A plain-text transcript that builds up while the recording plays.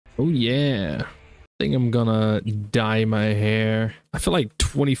Oh yeah. I think I'm gonna dye my hair. I feel like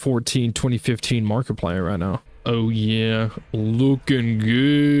 2014, 2015 Markiplier right now. Oh yeah, looking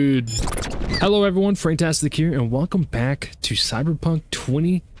good. Hello everyone, Fantastic here, and welcome back to Cyberpunk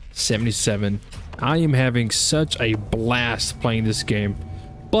 2077. I am having such a blast playing this game.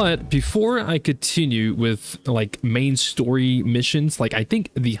 But before I continue with like main story missions, like I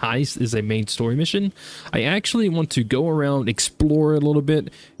think the heist is a main story mission, I actually want to go around, explore a little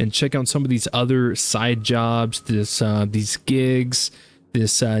bit, and check out some of these other side jobs, these gigs,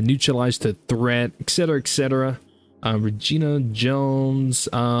 this neutralize the threat, etc., etc. Regina Jones.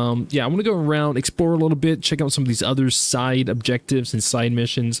 Yeah, I want to go around, explore a little bit, check out some of these other side objectives and side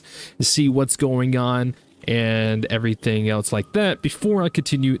missions, and see what's going on and everything else like that before I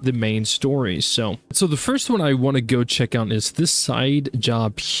continue the main story. So the first one I want to go check out is this side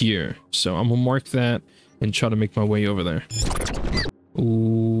job here. So I'm gonna mark that and try to make my way over there.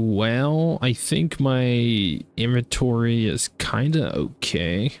 Well, I think my inventory is kind of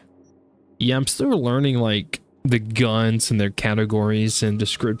okay. Yeah, I'm still learning like the guns and their categories and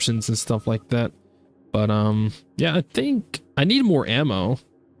descriptions and stuff like that. But yeah, I think I need more ammo.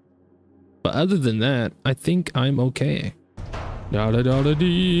 But other than that, I think I'm okay. Da da da da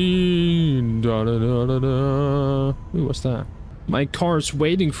dee, da da da da da. Ooh, what's that? My car's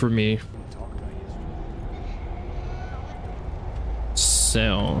waiting for me.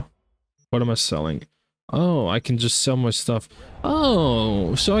 Sell. What am I selling? Oh, I can just sell my stuff.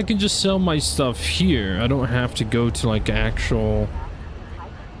 Oh, so I can just sell my stuff here. I don't have to go to like actual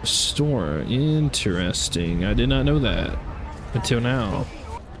store. Interesting. I did not know that until now.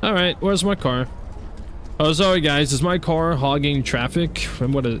 All right, where's my car? Oh, sorry guys, is my car hogging traffic?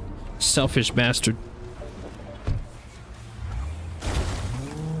 And what a selfish bastard.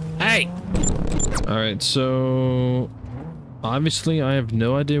 Hey! All right, so obviously I have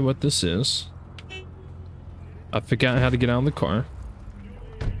no idea what this is. I forgot how to get out of the car.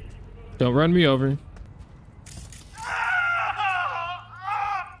 Don't run me over.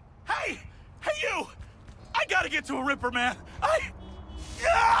 Hey! Hey you! I gotta get to a Ripper, man!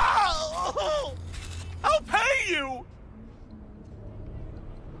 I'll pay you!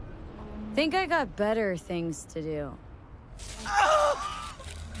 Think I got better things to do.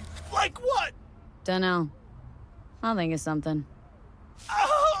 Like what? Dunno. I'll think of something.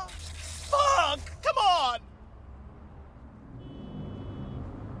 Fuck! Come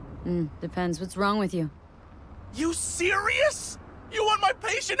on! Depends what's wrong with you. You serious? You want my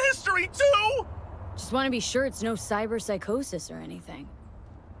patient history too? Just want to be sure it's no cyber psychosis or anything.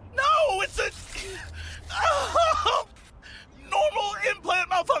 No, it's a normal implant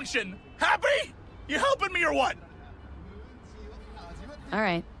malfunction. Happy? You helping me or what? All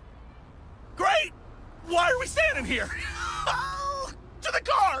right. Great. Why are we standing here? To the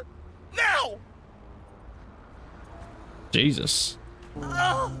car now. Jesus.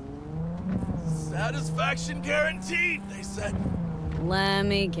 Satisfaction guaranteed, they said. Let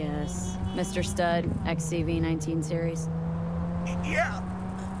me guess. Mr. Stud, XCV-19 series. Yeah.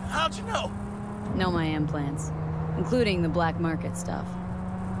 How'd you know? Know my implants, including the black market stuff.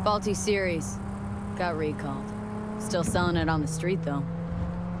 Faulty series. Got recalled. Still selling it on the street, though.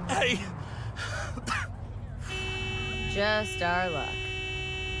 Hey. Just our luck.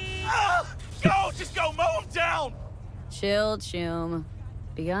 Go, just go, mow him down. Chill, Choom.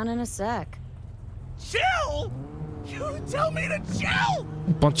 Be gone in a sec. Chill? You tell me to chill?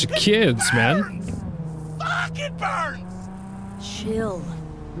 Bunch of kids, man. Fuck, it burns. Chill.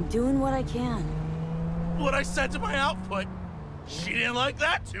 I'm doing what I can. What I said to my output. She didn't like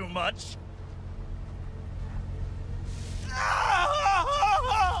that too much.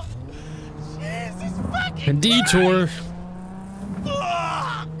 Jesus fucking Detour. Christ.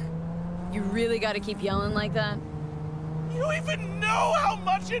 Fuck. You really gotta keep yelling like that? You even know how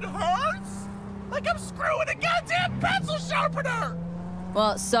much it hurts? Like I'm screwing a goddamn pencil sharpener!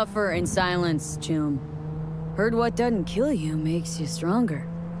 Well, suffer in silence, Choom. Heard what doesn't kill you makes you stronger.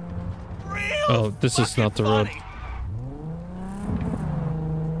 Real Oh, this is not the road. funny.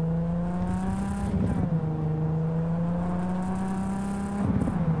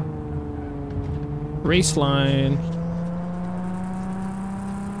 Race line.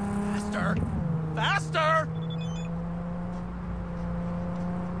 Faster! Faster!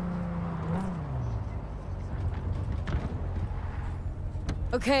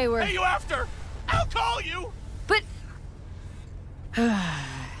 Okay, we're... Hey, you after? I'll call you! But... Oh.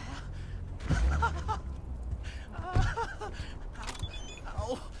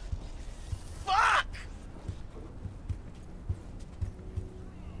 Fuck!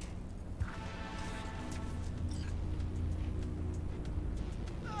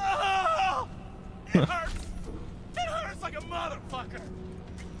 hurts. It hurts like a motherfucker.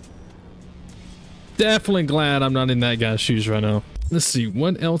 Definitely glad I'm not in that guy's shoes right now. Let's see,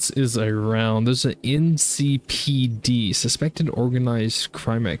 what else is around? There's an NCPD, suspected organized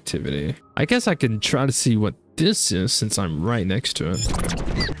crime activity. I guess I can try to see what this is since I'm right next to it.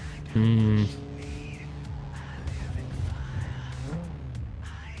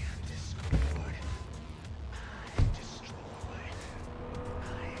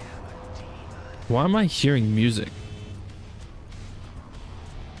 Why am I hearing music?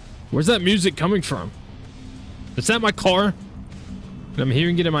 Where's that music coming from? Is that my car? And I'm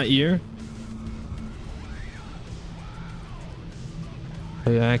hearing it in my ear?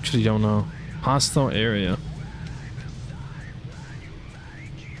 I actually don't know. Hostile area.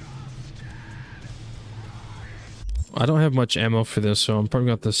 I don't have much ammo for this, so I'm probably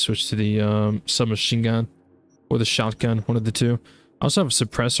going to have to switch to the submachine gun or the shotgun, one of the two. I also have a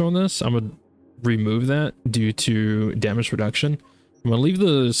suppressor on this. I'm going to remove that due to damage reduction. I'm going to leave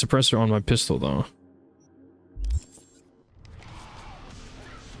the suppressor on my pistol, though.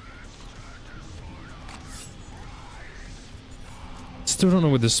 Still don't know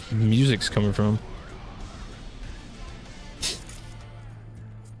where this music's coming from.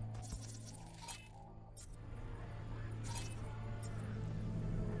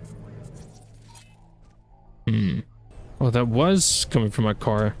 Oh, that was coming from my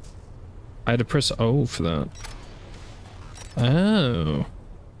car. I had to press O for that. Oh.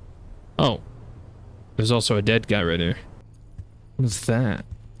 Oh. There's also a dead guy right here. What is that?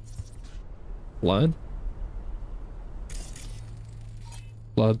 Blood?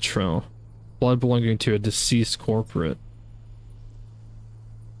 Blood trail. Blood belonging to a deceased corporate.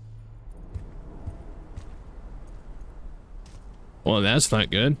 Well, that's not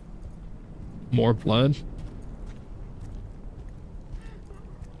good. More blood.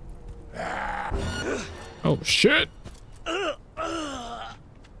 Oh, shit.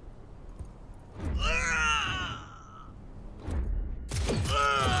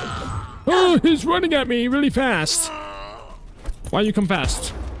 Oh, he's running at me really fast. Why you come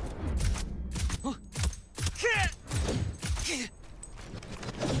fast?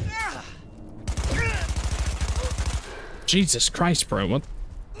 Jesus Christ, bro. What?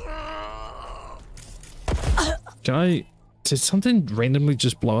 Can I... Did something randomly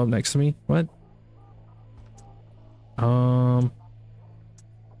just blow up next to me? What? Oh.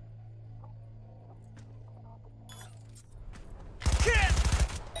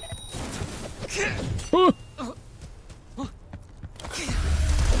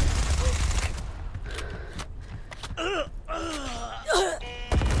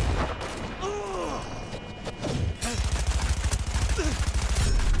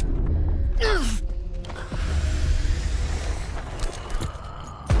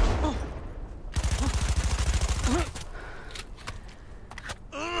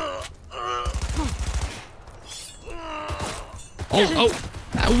 Oh,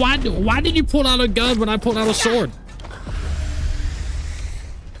 why did you pull out a gun when I pulled out a sword?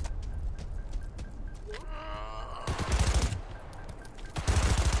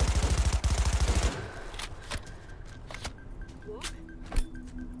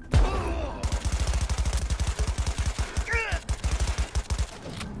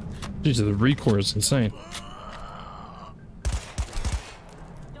 Jeez, the recoil is insane.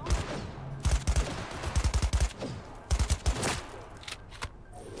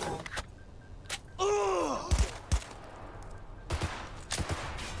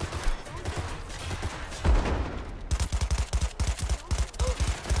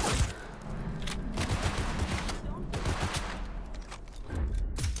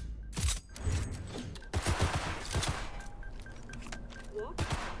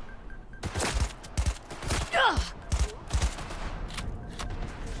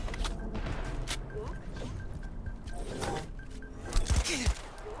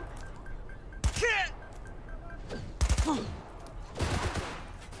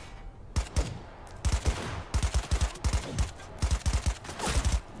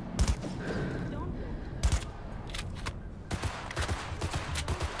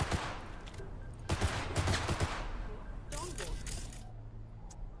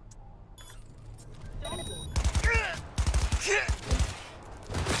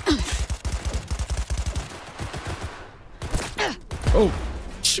 Oh,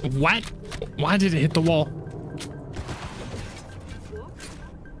 what? Why did it hit the wall?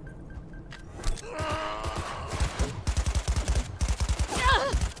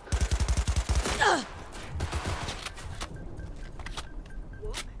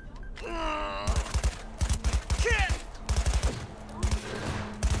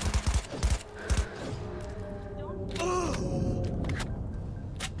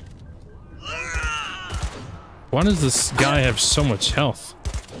 Why does this guy have so much health?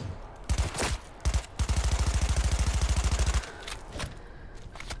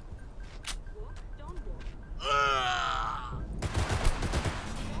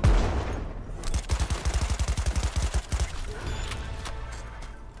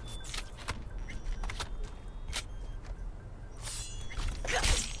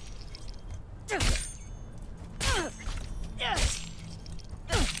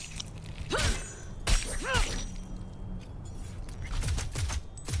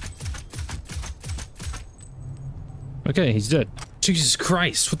 Okay, he's dead. Jesus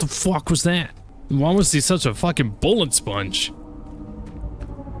Christ, what the fuck was that? Why was he such a fucking bullet sponge?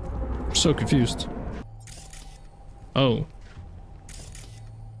 I'm so confused. Oh.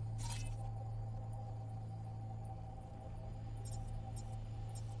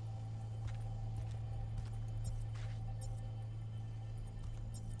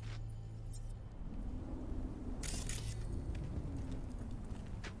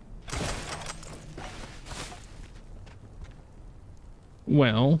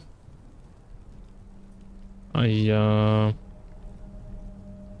 Well,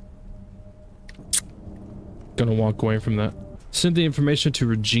 gonna walk away from that. Send the information to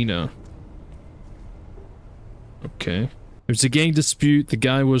Regina. Okay. There's a gang dispute. The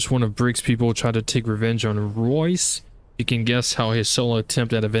guy was one of Brick's people, tried to take revenge on Royce. You can guess how his solo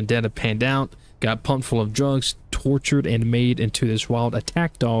attempt at a vendetta panned out. Got pumped full of drugs, tortured, and made into this wild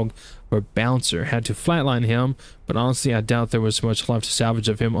attack dog or bouncer. Had to flatline him, but honestly, I doubt there was much left to salvage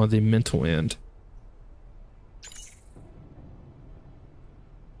of him on the mental end.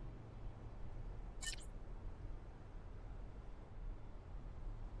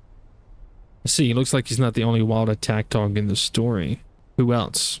 See, it looks like he's not the only wild attack dog in the story. Who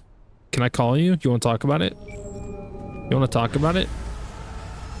else? Can I call you? You want to talk about it? You want to talk about it?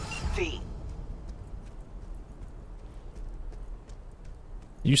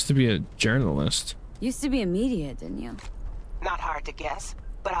 Used to be a journalist. Used to be a media, didn't you? Not hard to guess,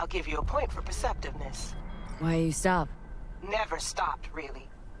 but I'll give you a point for perceptiveness. Why you stop? Never stopped, really.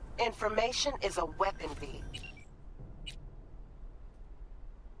 Information is a weapon, V.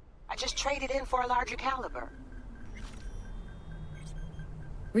 I just traded in for a larger caliber.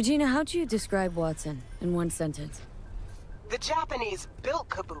 Regina, how'd you describe Watson in one sentence? The Japanese built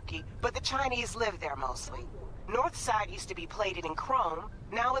Kabuki, but the Chinese lived there mostly. North side used to be plated in chrome,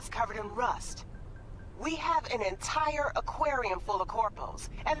 now it's covered in rust. We have an entire aquarium full of corpos,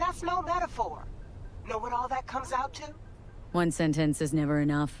 and that's no metaphor. Know what all that comes out to? One sentence is never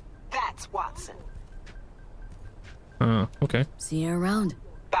enough. That's Watson. Okay. See you around.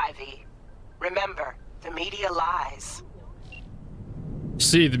 Bye, V. Remember, the media lies.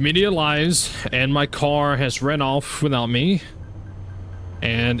 See, the media lies, and my car has ran off without me.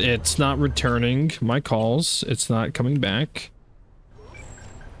 And it's not returning my calls. It's not coming back.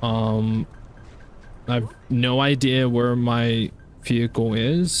 I have no idea where my vehicle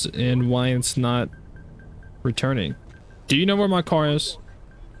is and why it's not returning. Do you know where my car is?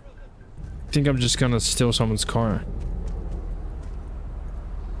 I think I'm just gonna steal someone's car.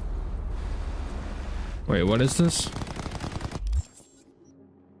 Wait, what is this?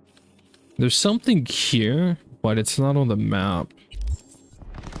 There's something here, but it's not on the map.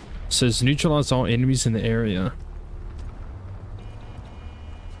 It says neutralize all enemies in the area.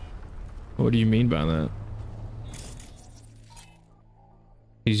 What do you mean by that?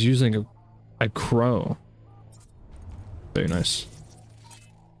 He's using a crow. Very nice.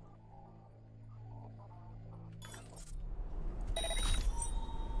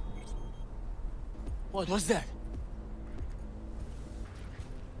 What was that?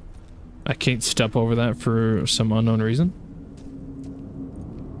 I can't step over that for some unknown reason.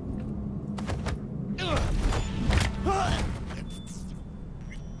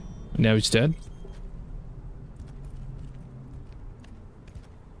 Now he's dead.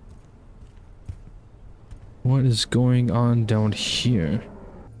 What is going on down here?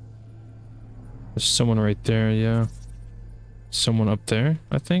 There's someone right there, yeah. Someone up there,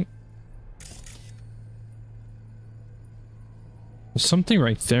 I think. There's something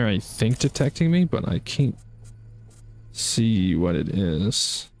right there, I think, detecting me, but I can't see what it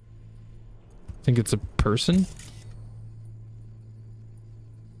is. I think it's a person.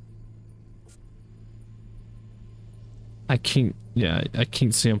 I can't, yeah, I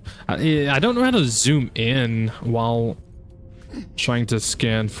can't see him. I don't know how to zoom in while trying to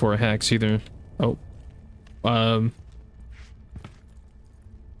scan for a hex either. Oh.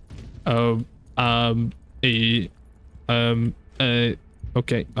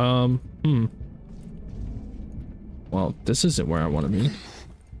 Okay, well, this isn't where I want to be.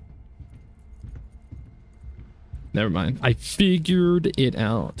 Never mind. I figured it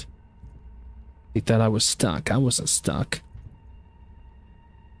out. They thought I was stuck. I wasn't stuck.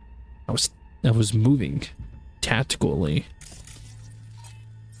 I was moving tactically.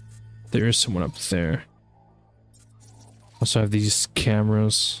 There is someone up there. Also have these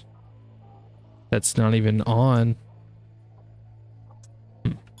cameras. That's not even on.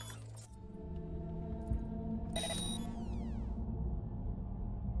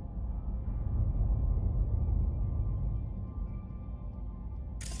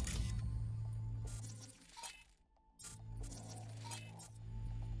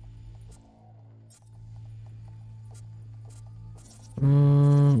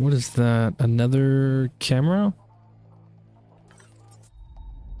 What is that? Another camera?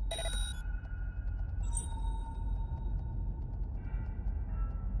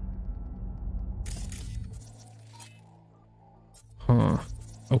 Huh.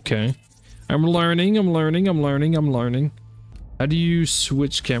 Okay. I'm learning. How do you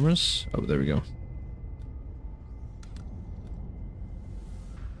switch cameras? Oh, there we go.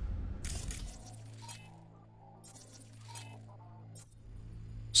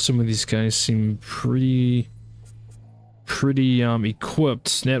 Some of these guys seem pretty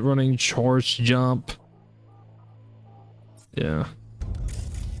equipped. Net running, charge jump. Yeah.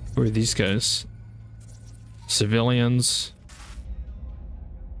 Who are these guys? Civilians.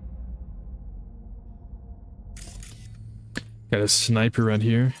 Got a sniper right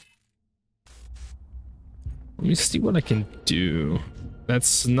here. Let me see what I can do. That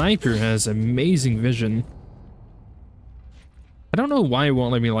sniper has amazing vision. I don't know why it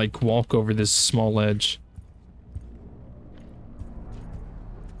won't let me, like, walk over this small ledge.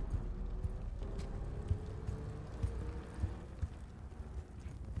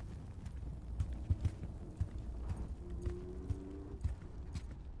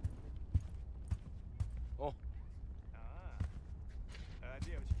 О.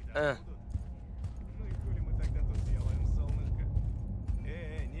 Девочки, да. Ну и хули мы тогда тут делаем, солнышко?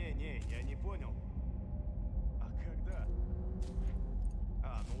 Не, я не понял. А когда?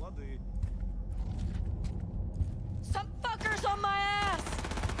 Ну лады. Some fuckers on my ass!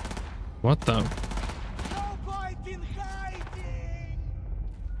 What the? No point in hiding!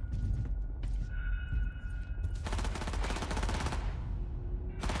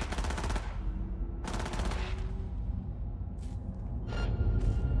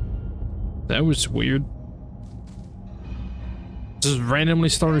 That was weird. Just randomly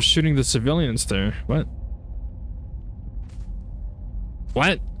started shooting the civilians there. What?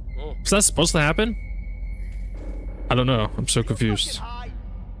 What? Is that supposed to happen? I don't know. I'm so confused. High.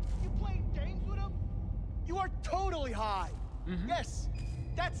 You playing games with him? You are totally high. Yes,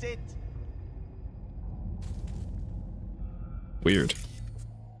 that's it. Weird.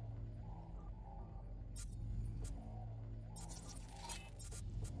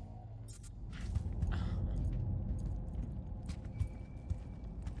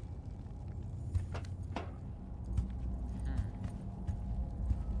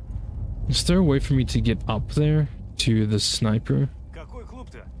 Is there a way for me to get up there to the sniper? Какой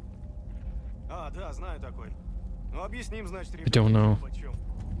клуб-то? Да, знаю такой. Ну объясним, значит, I don't know. почем.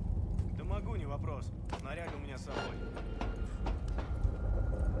 Да могу, не вопрос. Снаряга у меня с собой.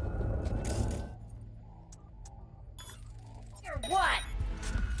 What?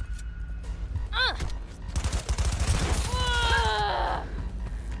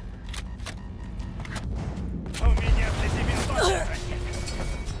 У меня для тебя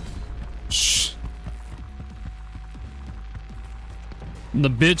Shh. The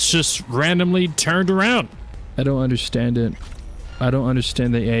bitch just randomly turned around. I don't understand it. I don't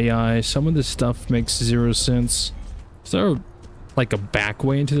understand the AI. Some of this stuff makes zero sense. Is there like a back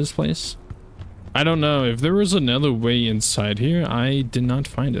way into this place? I don't know. If there was another way inside here, I did not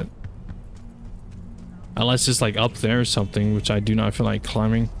find it. Unless it's like up there or something, which I do not feel like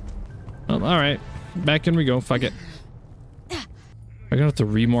climbing. Oh, alright. Back in we go. Fuck it. I'm gonna have to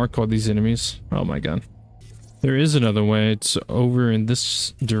remark all these enemies. Oh my god. There is another way. It's over in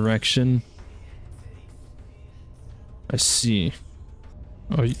this direction. I see.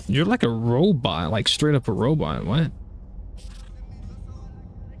 Oh, you're like a robot. Like straight up a robot. What?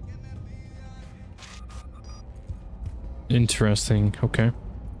 Interesting. Okay.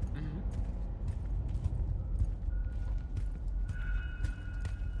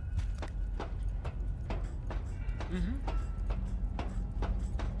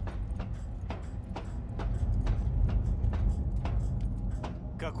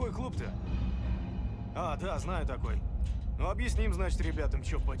 Какой клуб-то? Да, знаю такой. Ну объясним, значит, ребятам,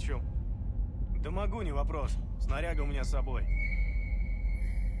 чё почем. Да могу, не вопрос. Снаряга у меня с собой.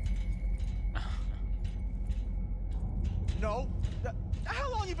 No.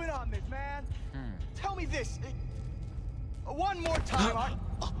 How long you been on this, man? Tell me this. One more time.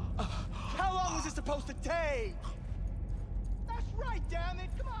 How long was this supposed to take? That's right, damn it.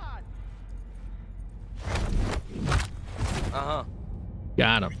 Come on.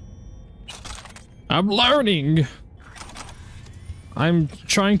 Got him. I'm learning. I'm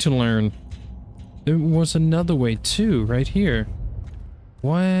trying to learn. There was another way too, right here.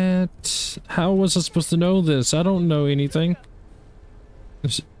 What? How was I supposed to know this? I don't know anything.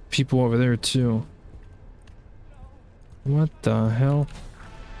 There's people over there too. What the hell?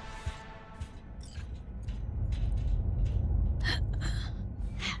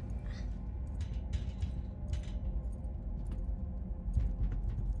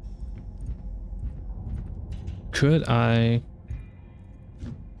 Could I...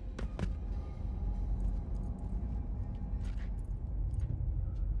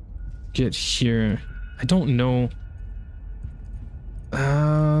 get here? I don't know.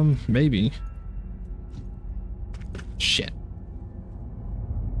 Maybe. Shit.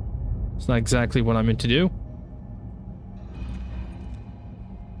 It's not exactly what I meant to do.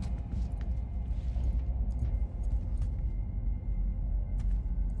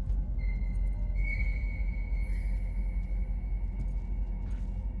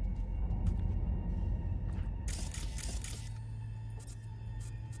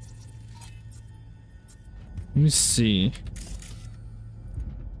 Let me see.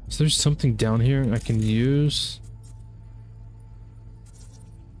 Is there something down here I can use?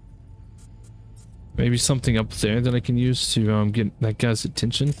 Maybe something up there that I can use to get that guy's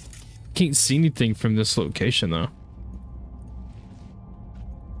attention. Can't see anything from this location though.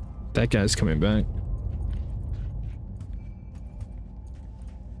 That guy's coming back.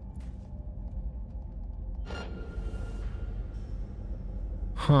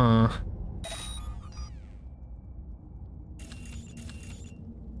 Huh.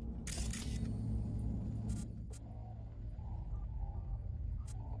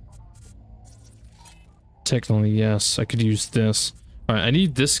 Technically, yes, I could use this. All right, I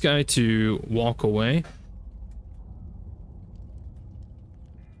need this guy to walk away.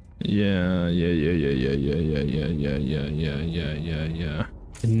 Yeah.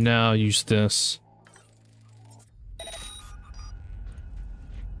 And now use this.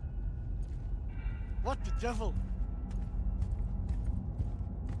 What the devil?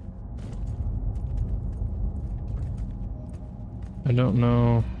 I don't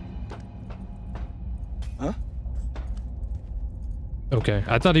know. Huh? Okay,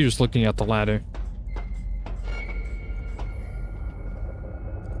 I thought he was looking at the ladder.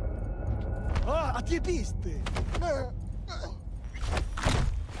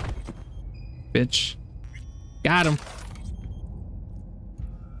 Bitch. Got him.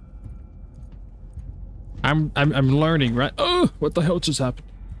 I'm learning, right? Oh, what the hell just happened?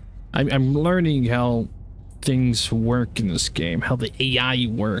 I'm learning how things work in this game, how the AI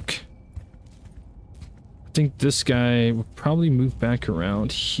work. I think this guy will probably move back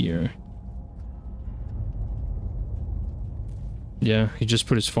around here. Yeah, he just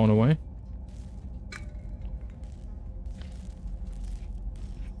put his phone away.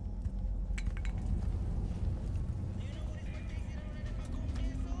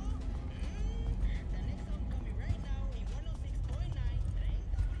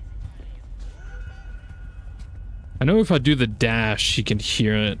 I know if I do the dash, he can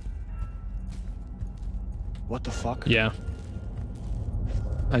hear it. What the fuck? Yeah.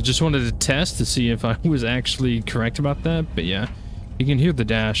 I just wanted to test to see if I was actually correct about that, but yeah. You can hear the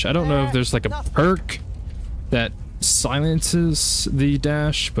dash. I don't know if there's like a perk that silences the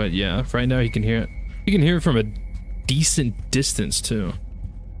dash, but yeah, right now he can hear it. You can hear it from a decent distance too.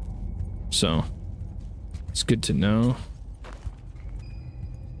 So, it's good to know.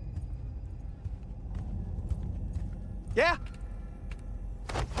 Yeah.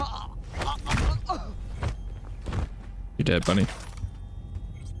 You're dead, bunny.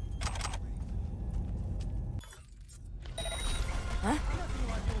 Huh?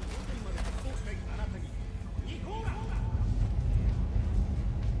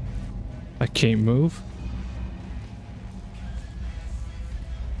 I can't move.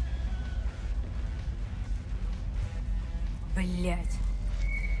 Блять.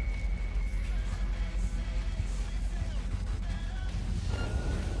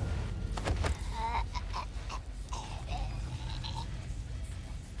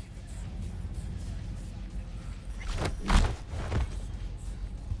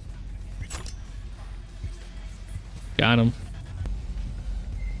 Got him.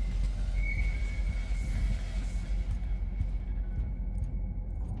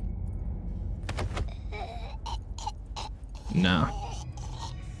 Nah.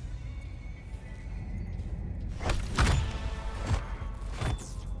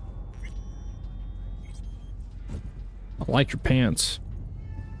 I like your pants.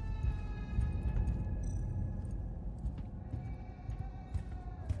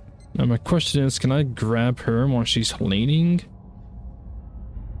 Now my question is, can I grab her while she's leaning?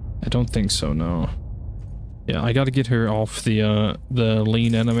 I don't think so, no. Yeah, I gotta get her off the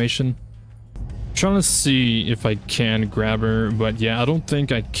lean animation. I'm trying to see if I can grab her, but yeah, I don't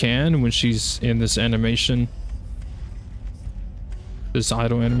think I can when she's in this animation. This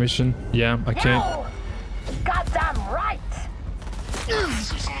idle animation. Yeah, I can't. Goddamn right.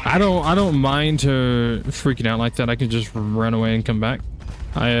 I don't mind her freaking out like that. I can just run away and come back.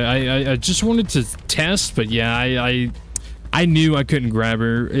 I just wanted to test, but yeah, I knew I couldn't grab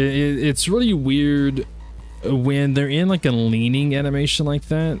her. It's really weird when they're in like a leaning animation like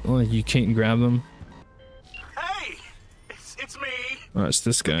that. Like you can't grab them. Hey, it's me. Oh, it's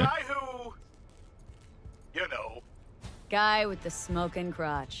this The guy. guy who, you know. Guy with the smoking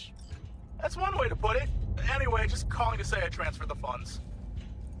crotch. That's one way to put it. Anyway, just calling to say I transferred the funds.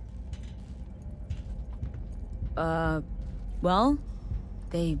 Well,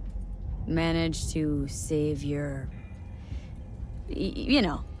 they managed to save your... you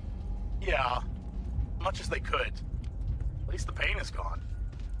know. Yeah, much as they could. At least the pain is gone.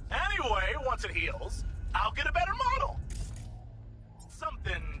 Anyway, once it heals, I'll get a better model.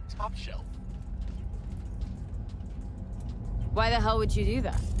 Something top shelf. Why the hell would you do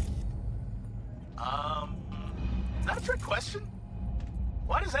that? Is that a trick question?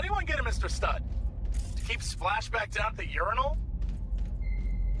 Why does anyone get a Mr. Stud? To keep Splashback down at the urinal?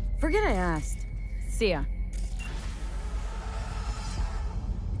 Forget I asked. See ya.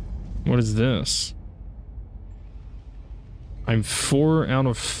 What is this? I'm 4 out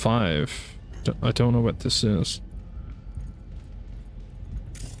of 5. I don't know what this is.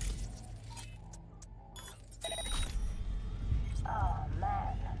 Oh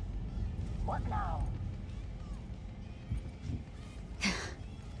man. What now?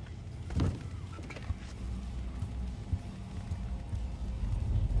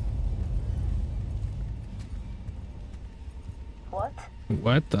 What?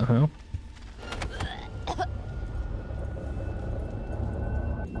 What the hell?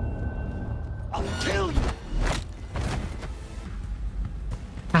 I'll kill you!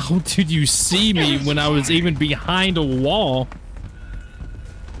 How did you see me when I was even behind a wall?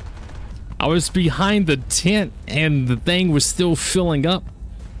 I was behind the tent and the thing was still filling up.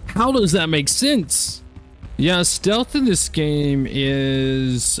 How does that make sense? Yeah, stealth in this game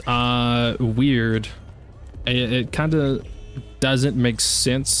is weird. It kind of doesn't make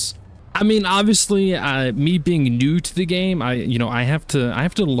sense. I mean, obviously, me being new to the game, I have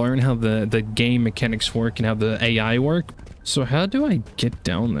to learn how the game mechanics work and how the AI work. So how do I get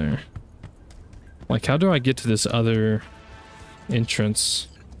down there? Like, how do I get to this other entrance?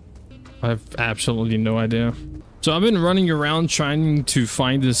 I have absolutely no idea. So I've been running around trying to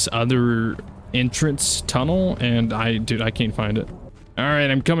find this other entrance tunnel, and dude, I can't find it. All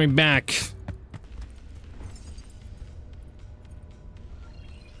right, I'm coming back.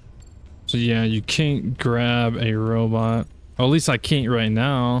 So yeah, you can't grab a robot. Or at least I can't right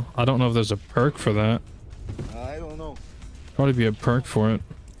now. I don't know if there's a perk for that. I don't know. Probably be a perk for it.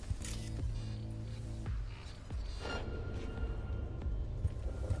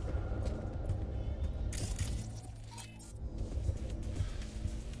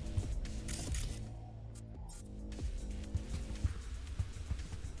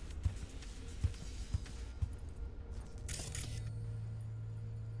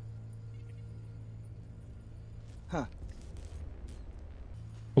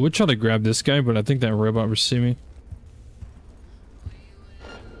 I would try to grab this guy, but I think that robot will see me.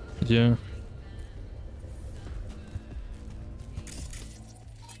 Yeah.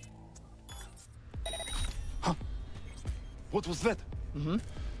 Huh. What was that? Mm-hmm.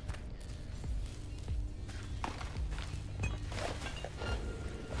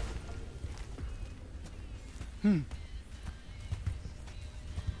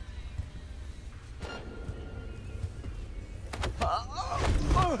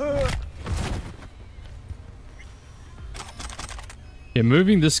 Yeah,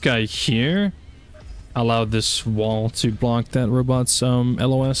 moving this guy here allowed this wall to block that robot's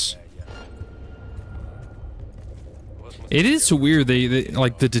LOS. It is weird. They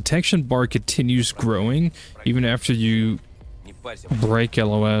like the detection bar continues growing even after you break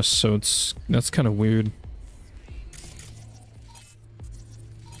LOS, so that's kind of weird.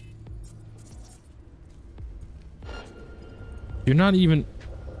 You're not even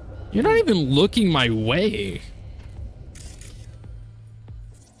looking my way.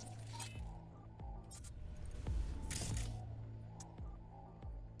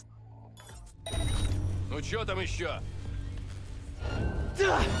 Ну чё там еще?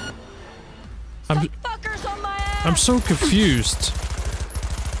 I'm so confused.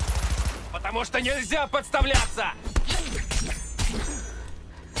 Потому что нельзя подставляться!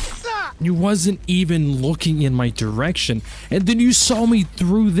 You wasn't even looking in my direction, and then you saw me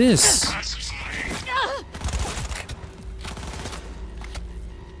through this.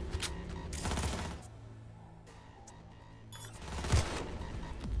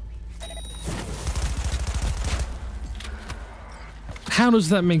 How does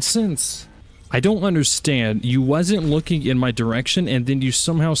that make sense? I don't understand. You wasn't looking in my direction, and then you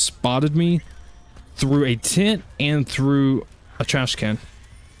somehow spotted me through a tent and through a trash can.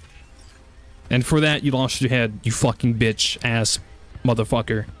 And for that, you lost your head, you fucking bitch ass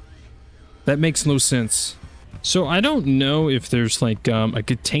motherfucker. That makes no sense. So I don't know if there's like a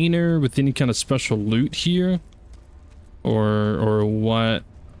container with any kind of special loot here, or what.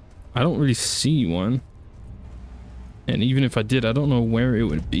 I don't really see one. And even if I did, I don't know where it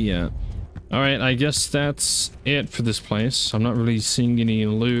would be at. All right, I guess that's it for this place. I'm not really seeing any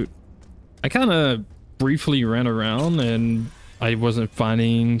loot. I kind of briefly ran around and I wasn't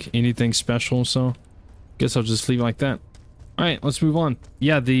finding anything special, so guess I'll just leave it like that. All right, let's move on.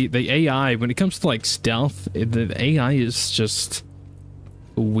 Yeah, the AI, when it comes to like stealth, the AI is just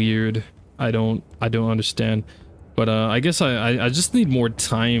weird. I don't understand. But I guess I just need more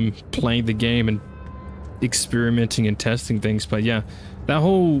time playing the game and experimenting and testing things. But yeah, that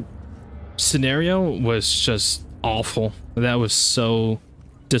whole scenario was just awful. That was so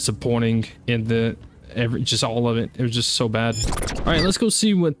disappointing in the just all of it. It was just so bad. All right, let's go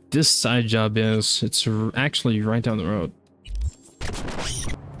see what this side job is. It's actually right down the road.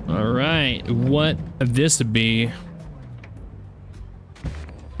 All right, what this would be,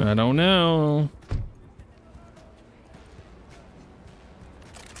 I don't know.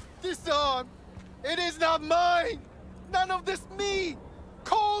 This arm, it is not mine. None of this me.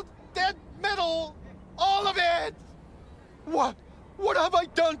 Cold, dead metal, all of it. What have I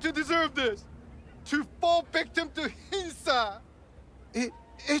done to deserve this? To fall victim to Hinsa. It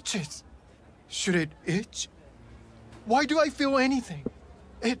itches. Should it itch? Why do I feel anything?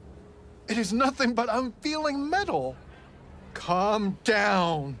 It is nothing but I'm feeling metal. Calm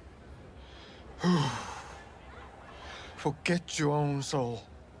down. Forget your own soul.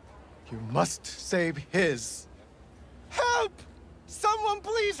 You must save his. Help! Someone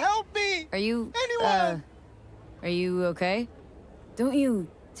please help me! Are you... Anyone! Are you okay? Don't you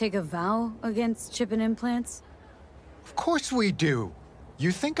take a vow against chip and implants? Of course we do.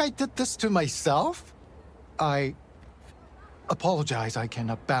 You think I did this to myself? I apologize I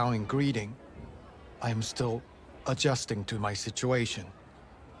cannot bow in greeting. I am still adjusting to my situation.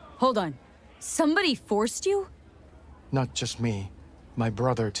 Hold on. Somebody forced you? Not just me, my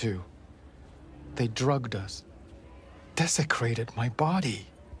brother too. They drugged us, desecrated my body.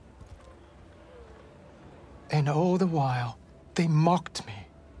 And all the while, they mocked me.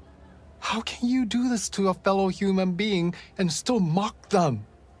 How can you do this to a fellow human being and still mock them?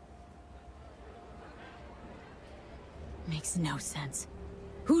 Makes no sense.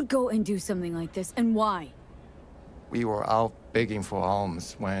 Who'd go and do something like this, and why? We were out begging for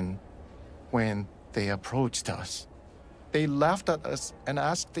alms when they approached us. They laughed at us and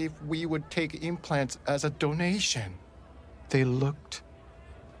asked if we would take implants as a donation. They looked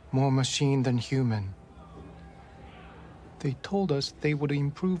more machine than human. They told us they would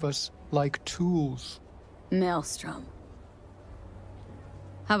improve us like tools. Maelstrom.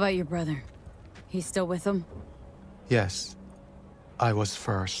 How about your brother? He's still with them? Yes, I was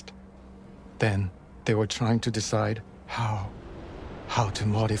first. Then they were trying to decide how to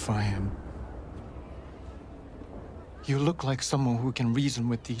modify him. You look like someone who can reason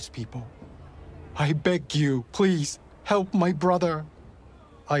with these people. I beg you, please, help my brother.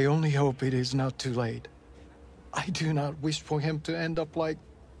 I only hope it is not too late. I do not wish for him to end up like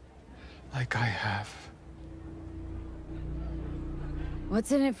I have.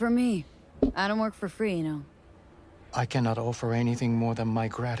 What's in it for me? I don't work for free, you know. I cannot offer anything more than my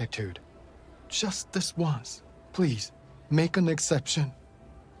gratitude. Just this once. Please, make an exception.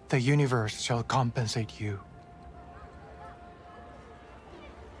 The universe shall compensate you.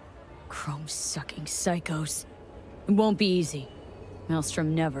 Chrome-sucking psychos. It won't be easy.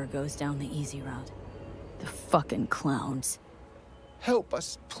 Maelstrom never goes down the easy route. The fucking clowns. Help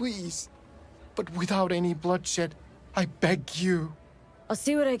us, please. But without any bloodshed, I beg you. I'll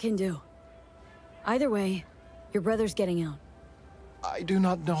see what I can do. Either way, your brother's getting out. I do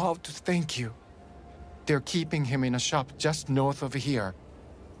not know how to thank you. They're keeping him in a shop just north of here.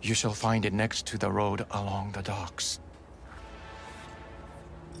 You shall find it next to the road along the docks.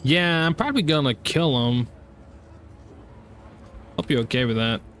 Yeah, I'm probably gonna kill him. Hope you're okay with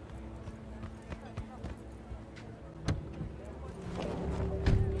that.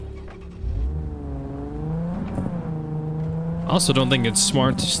 I also don't think it's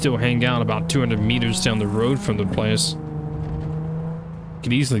smart to still hang out about 200 meters down the road from the place.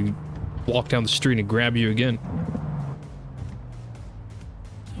 Could easily walk down the street and grab you again.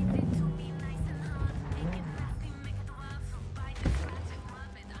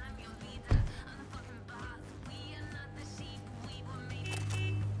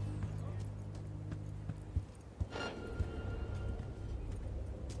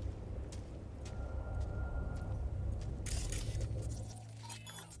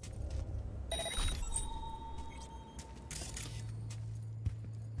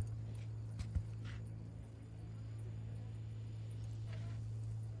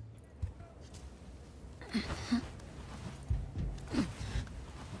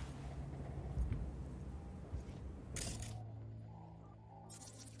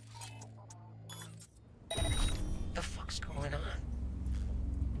 The fuck's going on?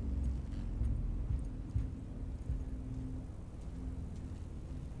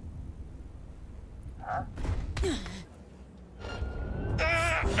 Huh?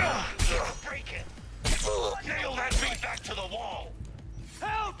 Break it! Nail that beat back to the wall!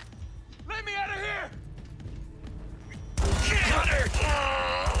 Help! Let me out of here! Hunter!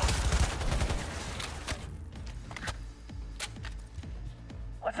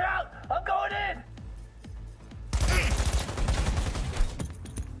 Watch out! I'm going in!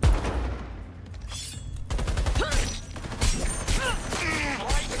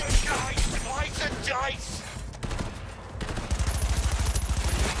 Slice and dice!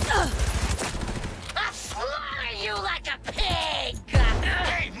 I'll slaughter you like a pig!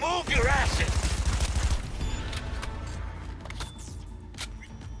 Hey, move your asses!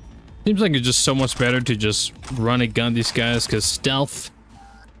 Seems like it's just so much better to just run and gun these guys, because stealth,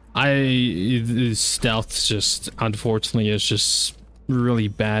 stealth just, unfortunately, is just really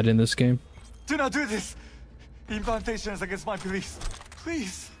bad in this game. Do not do this! Implantations against my police.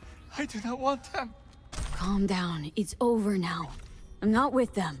 Please, I do not want them. Calm down. It's over now. I'm not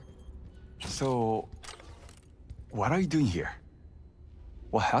with them. So, what are you doing here?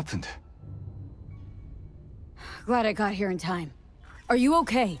 What happened? Glad I got here in time. Are you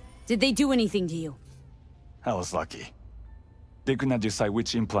okay? Did they do anything to you? I was lucky. They could not decide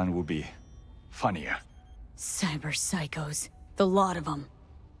which implant would be funnier. Cyber psychos. The lot of them.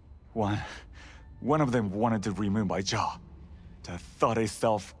 One of them wanted to remove my jaw. The thought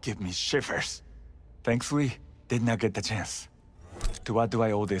itself gave me shivers. Thankfully, did not get the chance. To what do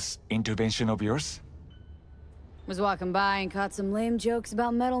I owe this intervention of yours? Was walking by and caught some lame jokes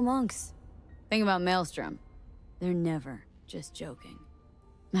about metal monks. Think about Maelstrom. They're never just joking.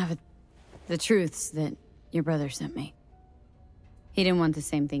 Now, the truth's that your brother sent me. He didn't want the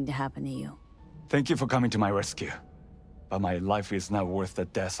same thing to happen to you. Thank you for coming to my rescue. But my life is not worth the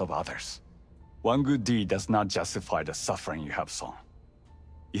deaths of others. One good deed does not justify the suffering you have sown.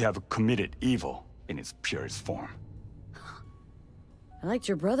 You have committed evil in its purest form. I liked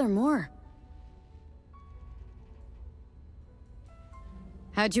your brother more.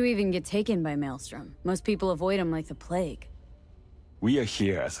 How'd you even get taken by Maelstrom? Most people avoid him like the plague. We are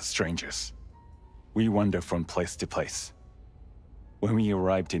here as strangers. We wander from place to place. When we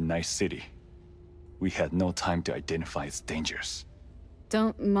arrived in Night City, we had no time to identify its dangers.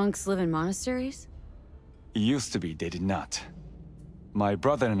 Don't monks live in monasteries? It used to be they did not. My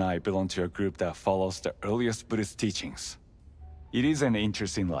brother and I belong to a group that follows the earliest Buddhist teachings. It is an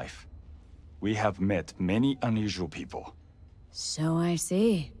interesting life. We have met many unusual people. So I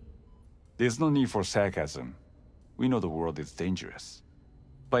see. There's no need for sarcasm. We know the world is dangerous.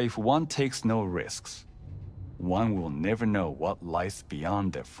 But if one takes no risks, one will never know what lies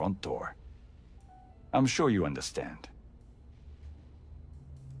beyond their front door. I'm sure you understand.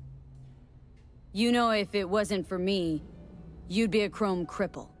 You know, if it wasn't for me, you'd be a chrome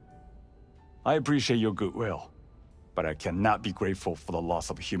cripple. I appreciate your goodwill, but I cannot be grateful for the loss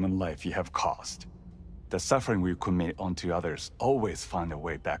of human life you have caused. The suffering we commit onto others always find a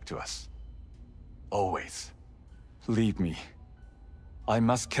way back to us. Always. Leave me. I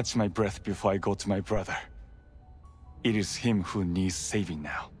must catch my breath before I go to my brother. It is him who needs saving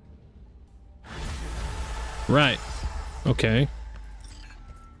now. Right. Okay.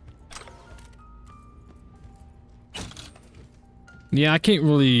 Yeah, I can't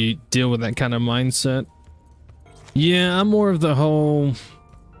really deal with that kind of mindset. Yeah, I'm more of the whole...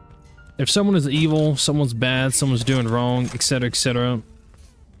 If someone is evil, someone's bad, someone's doing wrong, etc.,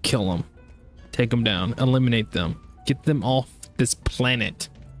 kill them. Take them down. Eliminate them. Get them off this planet.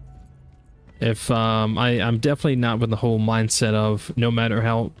 If I'm definitely not with the whole mindset of no matter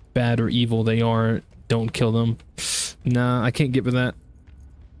how bad or evil they are, don't kill them. Nah, I can't get with that.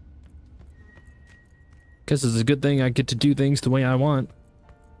 Guess it's a good thing I get to do things the way I want.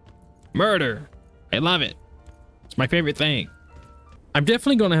 Murder! I love it. It's my favorite thing. I'm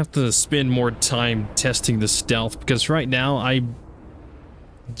definitely going to have to spend more time testing the stealth because right now I'm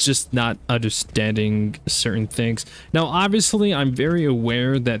just not understanding certain things. Now, obviously, I'm very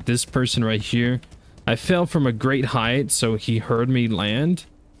aware that this person right here, I fell from a great height, so he heard me land.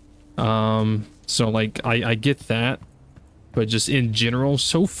 So like, I get that. But just in general,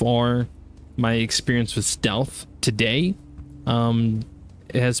 so far, my experience with stealth today, it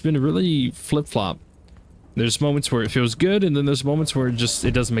has been really flip-flop. There's moments where it feels good, and then there's moments where it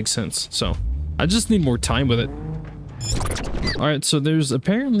doesn't make sense. So I just need more time with it. All right, so there's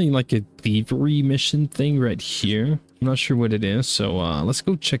apparently like a thievery mission thing right here. I'm not sure what it is, so let's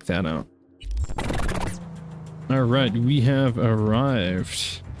go check that out. All right, we have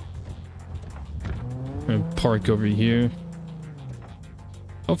arrived. I'm gonna park over here.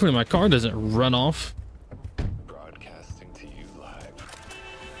 Hopefully my car doesn't run off. Broadcasting to you live.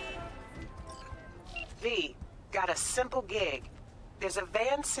 V, got a simple gig. There's a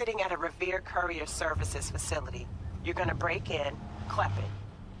van sitting at a Revere Courier Services facility. You're gonna break in, clep it.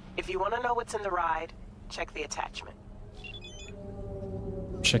 If you want to know what's in the ride, check the attachment.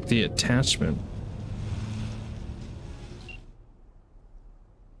 Check the attachment.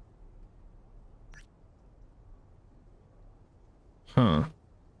 Huh.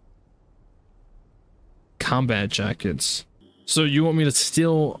 Combat jackets. So you want me to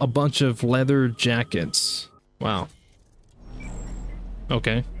steal a bunch of leather jackets? Wow.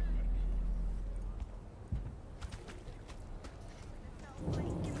 Okay.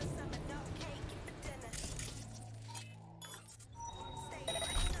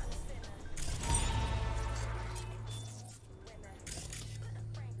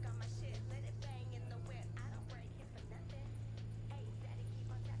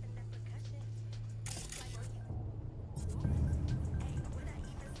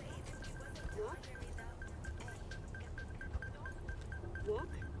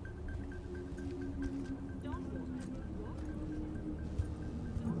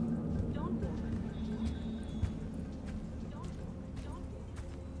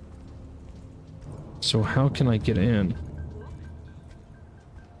 So how can I get in?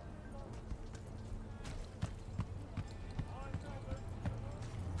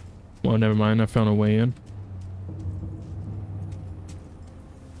 Well, never mind. I found a way in.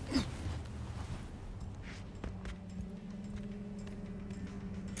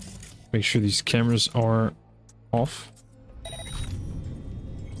 Make sure these cameras are off.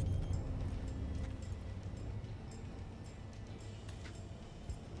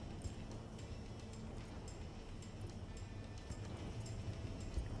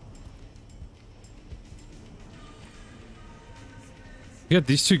 You got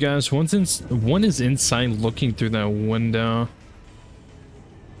these two guys. One is inside looking through that window.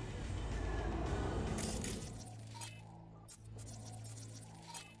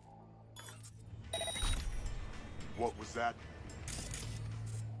 What was that?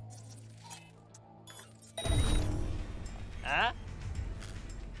 Huh?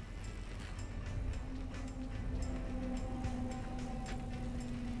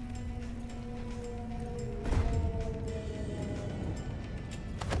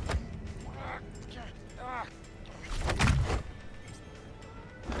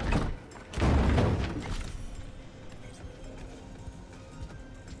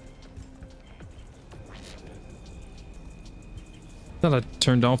 Thought I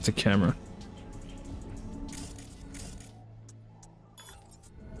turned off the camera.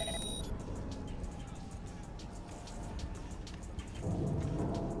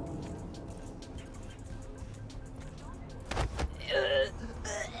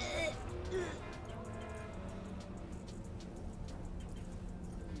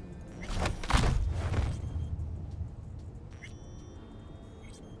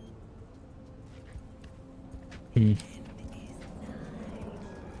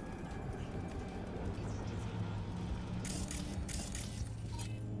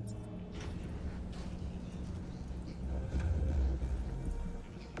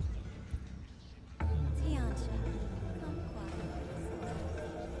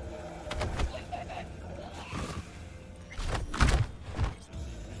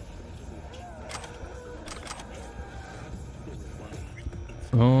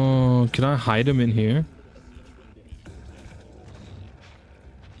 Oh, can I hide him in here?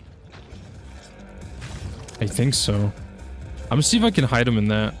 I think so. I'm gonna see if I can hide him in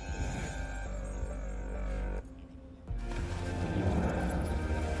that.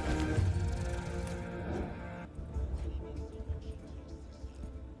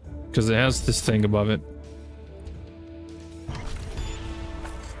 because it has this thing above it.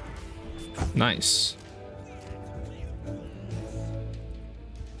 Nice.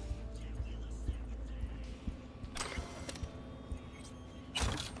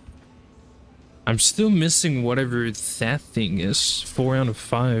 I'm still missing whatever that thing is. 4 out of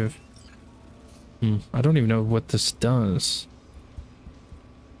 5. I don't even know what this does.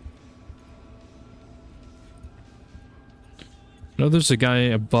 I know there's a guy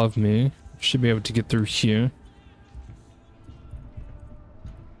above me. Should be able to get through here.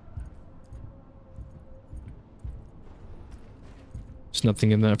 There's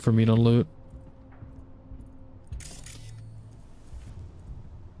nothing in that for me to loot.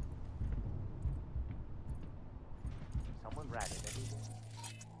 Someone ratted everything.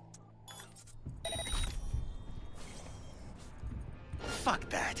 Fuck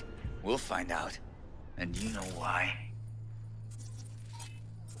that. We'll find out. And you know why?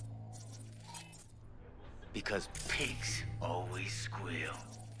 Because pigs always squeal.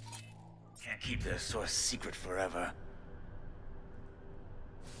 Can't keep their source secret forever.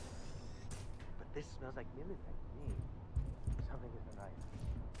 But this smells like Mimic to me. Something isn't right.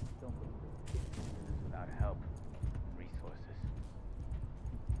 Don't believe it. This is without help. Resources.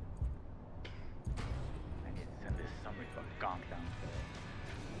 I need to send this summary from Gonk downstairs.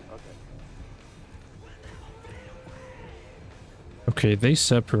 Okay. Okay, they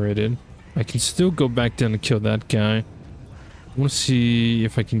separated. I can still go back down and kill that guy. I want to see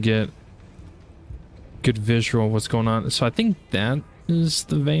if I can get good visual of what's going on. So I think that is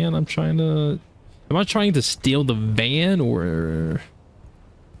the van I'm trying to... Am I trying to steal the van or...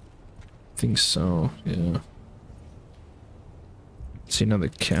 I think so, yeah. Let's see another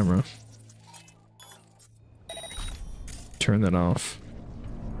camera. Turn that off.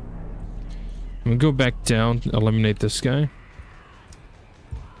 I'm gonna go back down, eliminate this guy.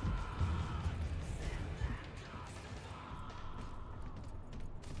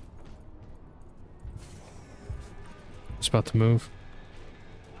 It's about to move.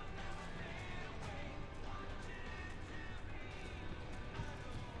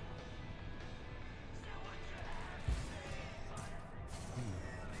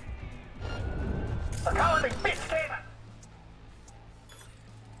 A cowardly bitch, kid!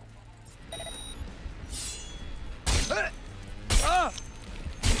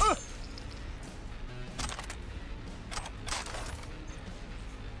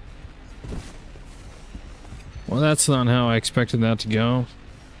 Well, that's not how I expected that to go.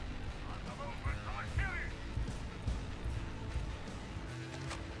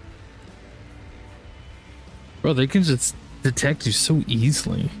 Bro, they can just detect you so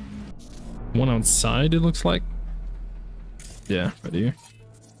easily. One outside, it looks like. Yeah, right here.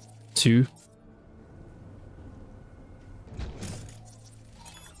 2.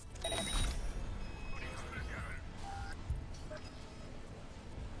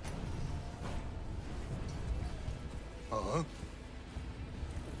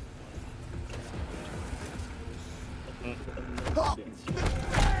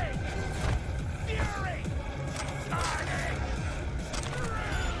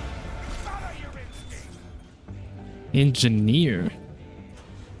 Engineer.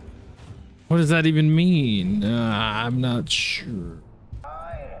 What does that even mean? I'm not sure.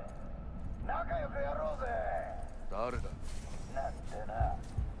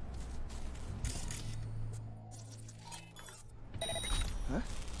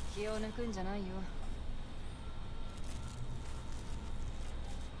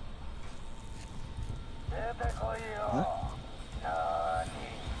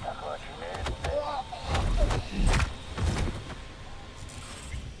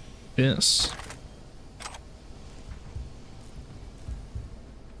 Yes.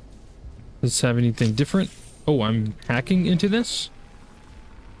 Does this have anything different? Oh, I'm hacking into this?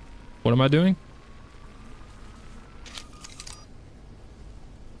 What am I doing?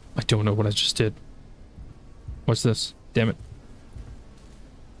 I don't know what I just did. What's this? Damn it.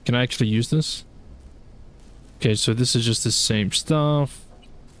 Can I actually use this? Okay, so this is just the same stuff.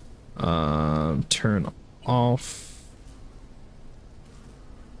 Turn off.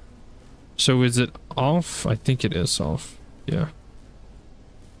 So is it off? I think it is off. Yeah.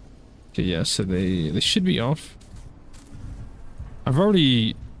 Okay, yeah, so they should be off. I've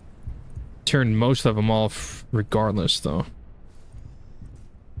already turned most of them off regardless, though.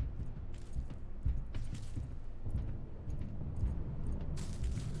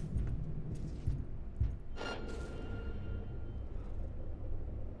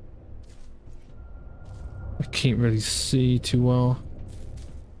 I can't really see too well.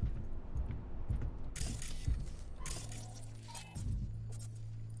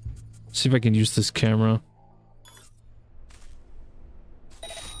 See if I can use this camera.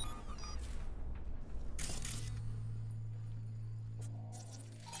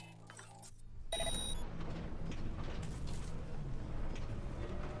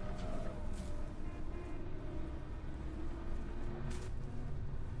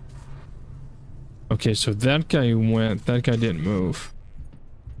 Okay, so that guy went, that guy didn't move.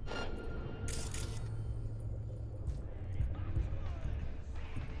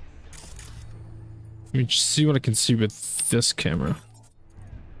 Let me just see what I can see with this camera.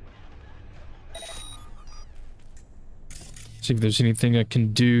 See if there's anything I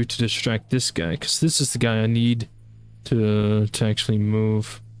can do to distract this guy, because this is the guy I need to actually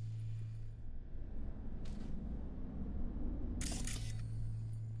move.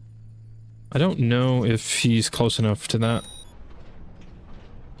 I don't know if he's close enough to that.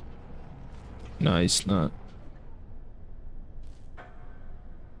 No, he's not.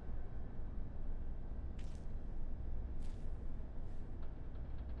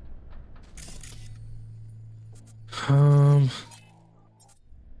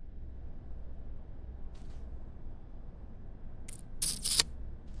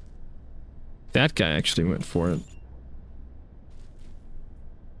 That guy actually went for it.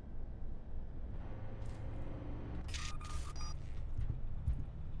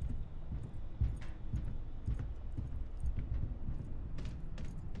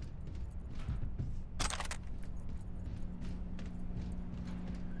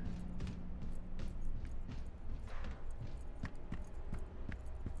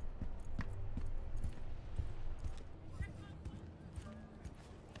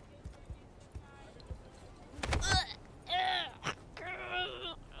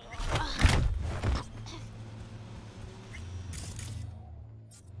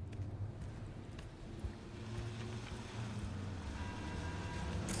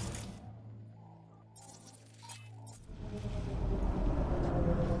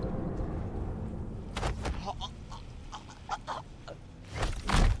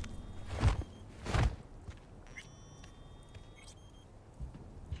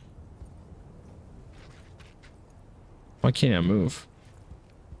 Why can't I move?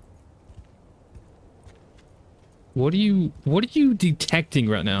 What are you detecting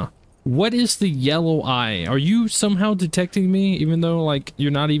right now? What is the yellow eye? Are you somehow detecting me even though like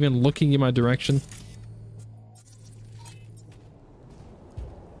you're not even looking in my direction?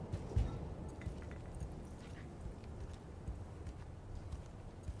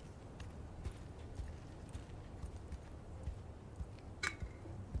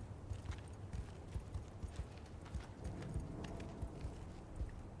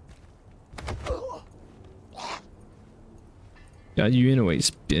 Got you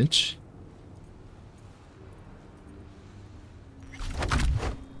anyways, bitch.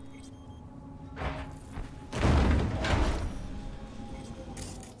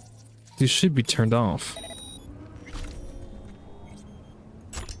 These should be turned off.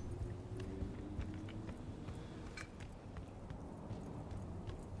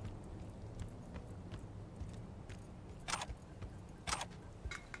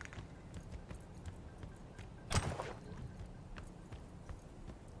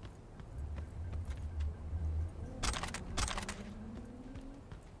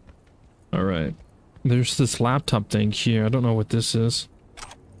 There's this laptop thing here. I don't know what this is.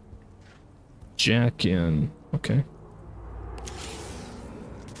 Jack in. Okay.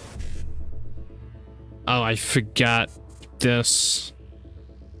 Oh, I forgot this.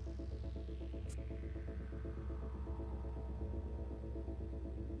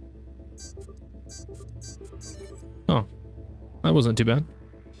 Oh, that wasn't too bad.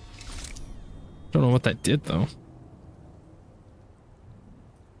 Don't know what that did though.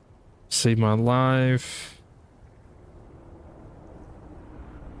 Save my life.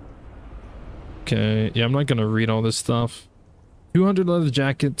 Okay, yeah, I'm not gonna read all this stuff. 200 leather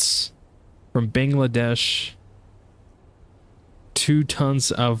jackets from Bangladesh. 2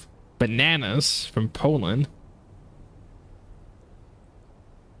 tons of bananas from Poland.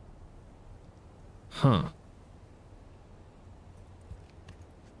 Huh.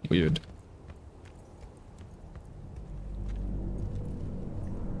 Weird.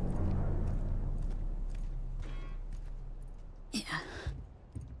 Yeah.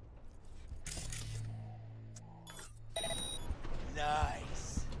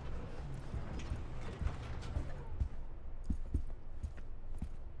 Nice.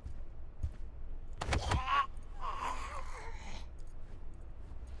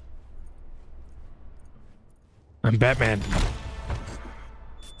 I'm Batman.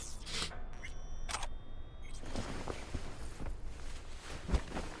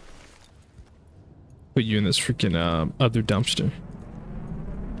 put you in this freaking other dumpster.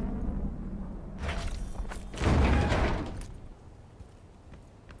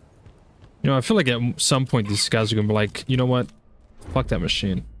 You know, I feel like at some point these guys are gonna be like, you know what? Fuck that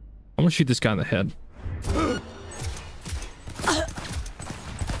machine. I'm gonna shoot this guy in the head.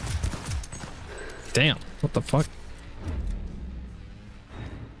 Damn, what the fuck?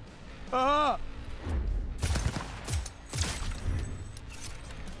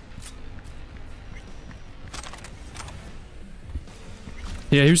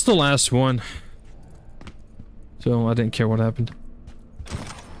 Yeah, here's the last one. So I didn't care what happened.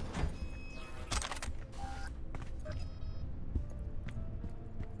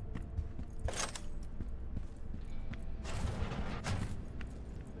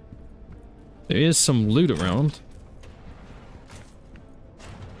 There is some loot around.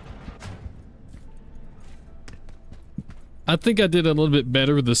 I think I did a little bit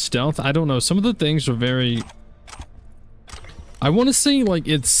better with the stealth. I don't know. Some of the things are very... I want to say, like,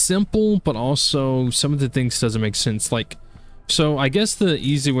 it's simple, but also some of the things doesn't make sense. Like, so I guess the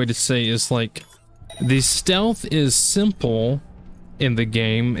easy way to say is, like, the stealth is simple in the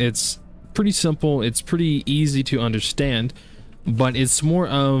game. It's pretty simple. It's pretty easy to understand. But it's more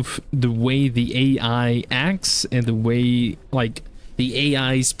of the way the AI acts and the way, like, the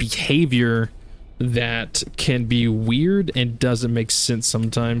AI's behavior that can be weird and doesn't make sense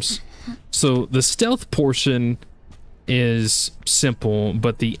sometimes. So the stealth portion is simple,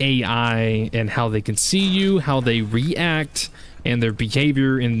 but the AI and how they can see you, how they react, and their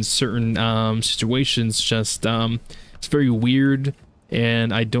behavior in certain situations just, it's very weird,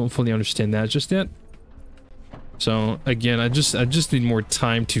 and I don't fully understand that just yet. So again, I just need more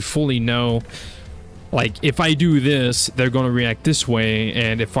time to fully know, like, if I do this, they're going to react this way,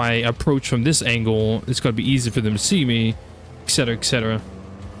 and if I approach from this angle, it's going to be easy for them to see me, etc., etc.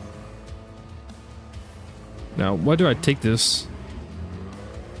 Now, why do I take this?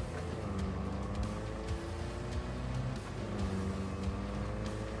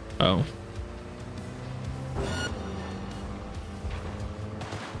 Oh.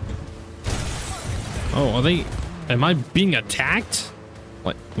 Oh, are they... Am I being attacked?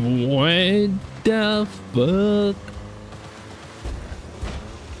 Like, what the fuck?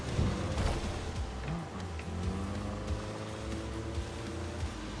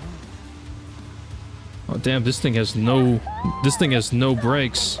 Oh, damn, this thing has no... This thing has no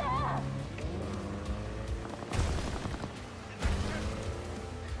brakes.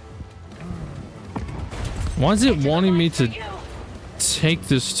 Why is it wanting me to take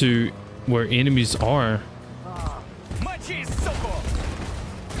this to where enemies are?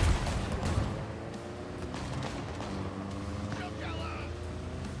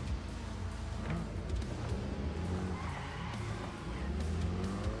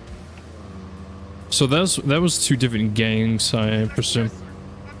 So that was two different gangs, I presume.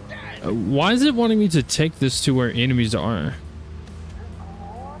 Why is it wanting me to take this to where enemies are?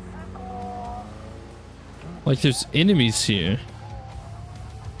 Like, there's enemies here.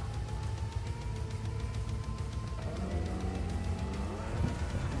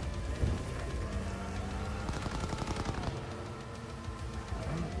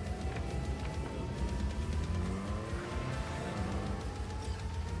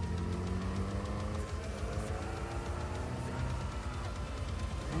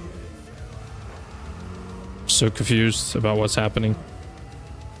 So confused about what's happening.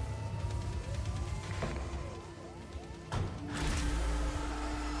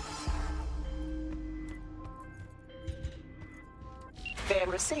 Fan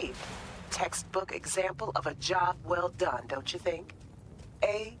received. Textbook example of a job well done, don't you think?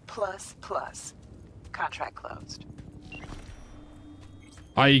 A++. Contract closed.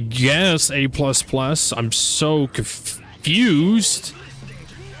 I guess A++. I'm so confused.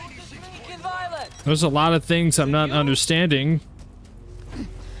 There's a lot of things I'm not understanding.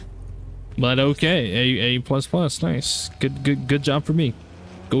 But okay, A++, nice. Good job for me.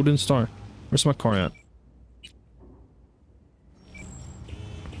 Golden star. Where's my car at?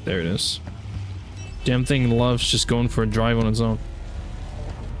 There it is. Damn thing loves just going for a drive on its own.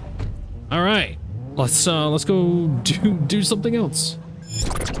 All right, let's go do something else.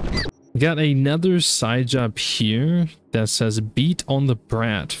 We got another side job here that says beat on the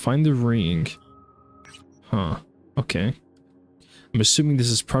brat, find the ring. Huh, okay. I'm assuming this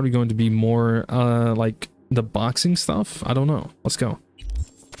is probably going to be more like the boxing stuff. I don't know. Let's go.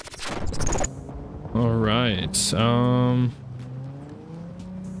 All right. So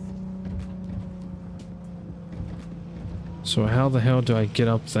how the hell do I get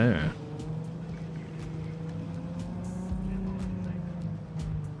up there?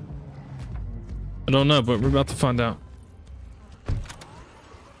 I don't know, but we're about to find out.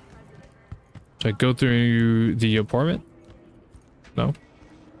 Should I go through the apartment? No.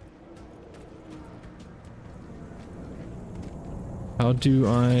 How do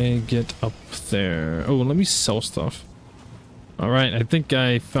I get up there? Oh, let me sell stuff. All right, I think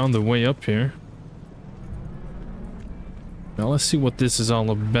I found the way up here. Now let's see what this is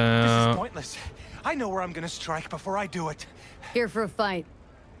all about. This is pointless. I know where I'm gonna strike before I do it. Here for a fight.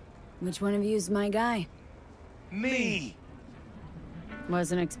 Which one of you is my guy? Me!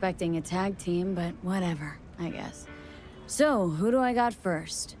 Wasn't expecting a tag team, but whatever, I guess. So, who do I got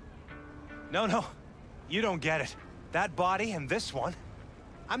first? No. You don't get it. That body and this one,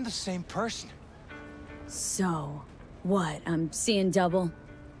 I'm the same person. So, what? I'm seeing double?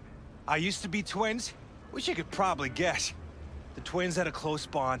 I used to be twins, which you could probably guess. The twins had a close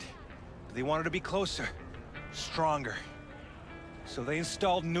bond, but they wanted to be closer, stronger. So they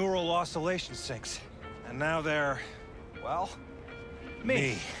installed neural oscillation sinks. And now they're, well,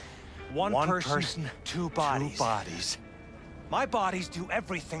 me. One person, two bodies. My bodies do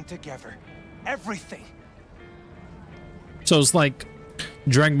everything together. Everything. So it's like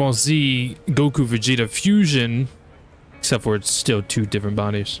Dragon Ball Z Goku Vegeta fusion, except for it's still two different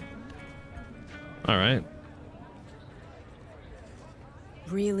bodies. All right.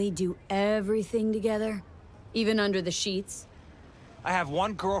 Really do everything together? Even under the sheets? I have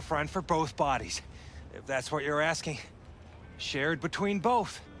one girlfriend for both bodies, if that's what you're asking. Shared between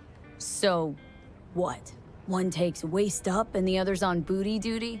both. So, what? One takes waist up and the other's on booty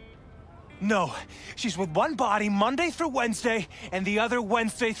duty? No, she's with one body Monday through Wednesday, and the other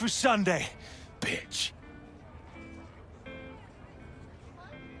Wednesday through Sunday. Bitch.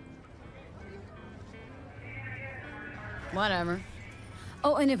 Whatever.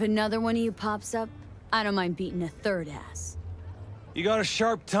 Oh, and if another one of you pops up, I don't mind beating a third ass. You got a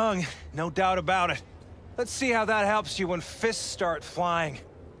sharp tongue, no doubt about it. Let's see how that helps you when fists start flying.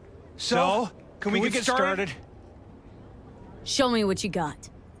 So, can we get started? Show me what you got.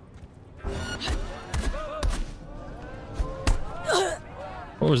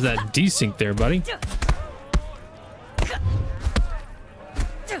 What was that desync there, buddy?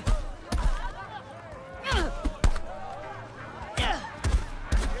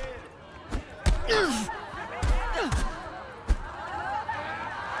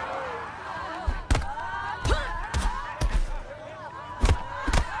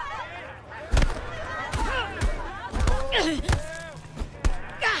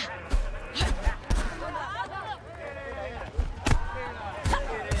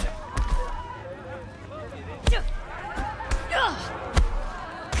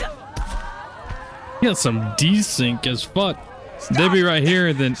 He got some desync as fuck. They'd be right here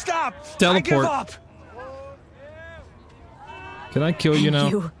and then teleport. I give up. Can I kill you now?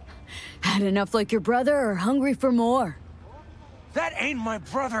 You had enough like your brother or hungry for more? That ain't my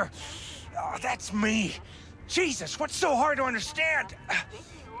brother. Oh, that's me. Jesus, what's so hard to understand?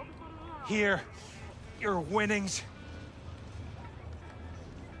 Here, your winnings.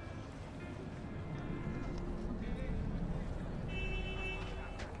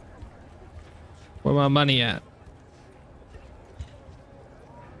 Where my money at?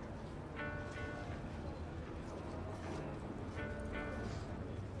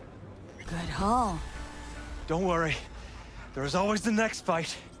 Good haul. Don't worry. There's always the next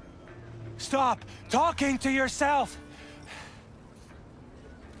fight. Stop talking to yourself.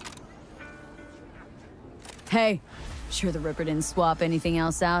 Hey, sure the Ripper didn't swap anything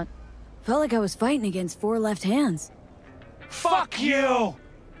else out? Felt like I was fighting against four left hands. Fuck you!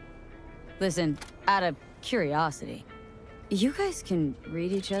 Listen, out of curiosity, you guys can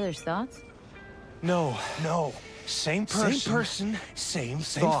read each other's thoughts? No. Same person, same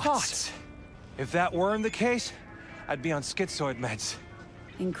thoughts. If that weren't the case, I'd be on schizoid meds.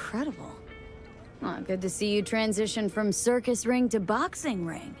 Incredible. Well, good to see you transition from circus ring to boxing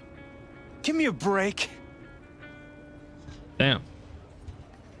ring. Give me a break. Damn.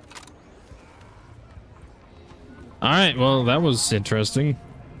 All right, well, that was interesting.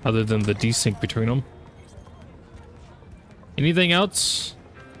 Other than the desync between them. Anything else?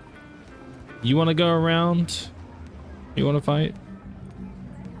 You want to go around? You want to fight?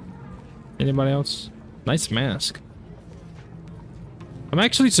 Anybody else? Nice mask. I'm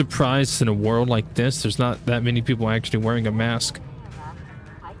actually surprised in a world like this, there's not that many people actually wearing a mask.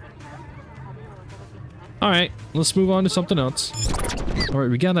 Alright, let's move on to something else.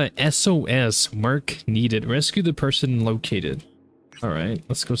 Alright, we got a SOS, mark needed. Rescue the person located. Alright,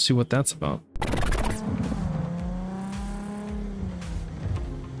 let's go see what that's about.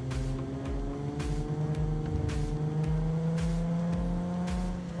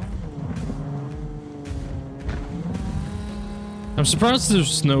 I'm surprised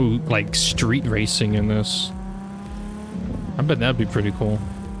there's no, like, street racing in this. I bet that'd be pretty cool.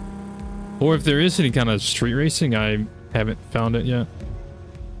 Or if there is any kind of street racing, I haven't found it yet.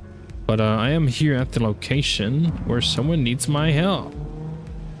 But I am here at the location where someone needs my help.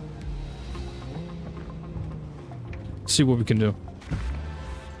 See what we can do.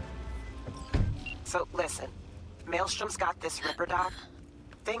 So listen, Maelstrom's got this Ripper doc.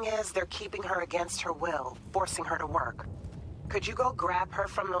 Thing is, they're keeping her against her will, forcing her to work. Could you go grab her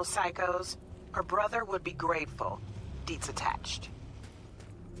from those psychos? Her brother would be grateful. Deets attached.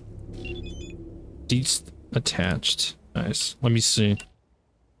 Deets attached. Nice. Let me see.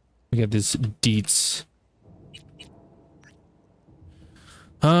 We got this Deets.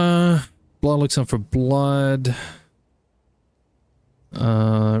 Blood looks out for blood.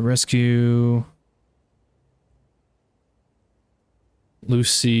 Rescue.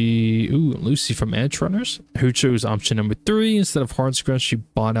 Lucy. Ooh, Lucy from Edgerunners, who chose option number 3 instead of hard scratch. She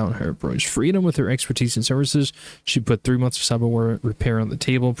bought out her approach freedom with her expertise and services. She put 3 months of cyberware repair on the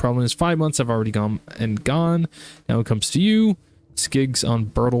table. Problem is 5 months have already gone. Now it comes to you. Skigs on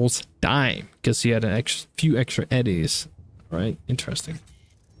Bertle's dime because he had a few extra eddies. All right, interesting.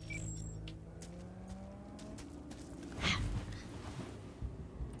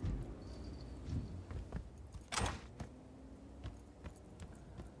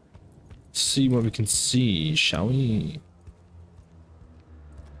 See what we can see, shall we?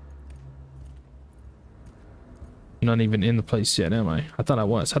 I'm not even in the place yet, am I? I thought I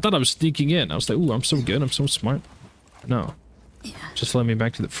was. I thought I was sneaking in. I was like, ooh, I'm so good. I'm so smart. No. Just let me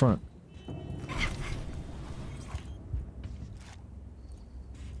back to the front.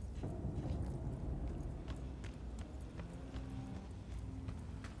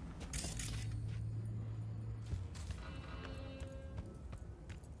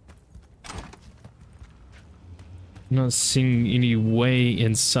 I'm not seeing any way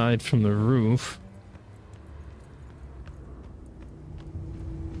inside from the roof.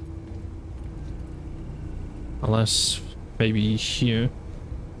 Unless maybe here.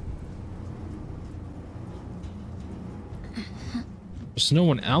 There's no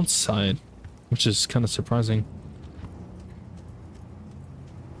one outside, which is kind of surprising.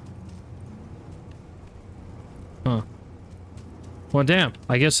 Huh. Well, damn.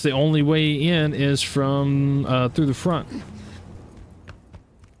 I guess the only way in is from through the front.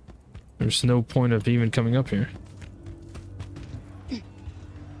 There's no point of even coming up here.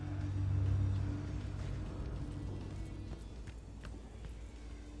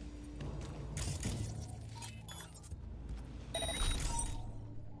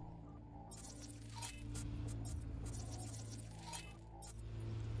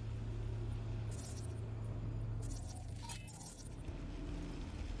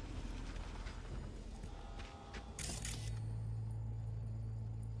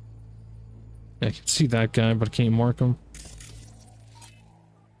 I can see that guy, but I can't mark him.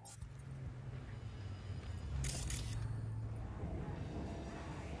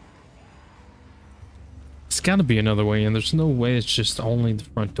 It's got to be another way in. There's no way it's just only the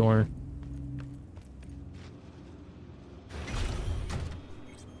front door.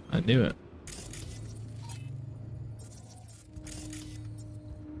 I knew it.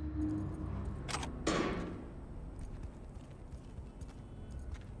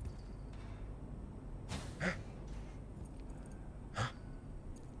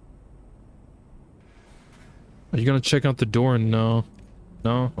 Are you gonna check out the door? No.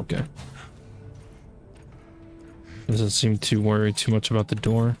 No? Okay. Doesn't seem to worry too much about the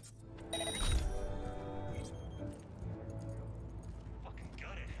door.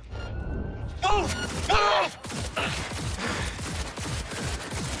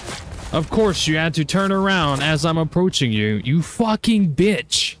 Of course you had to turn around as I'm approaching you, you fucking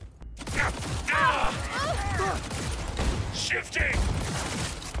bitch! Shifting!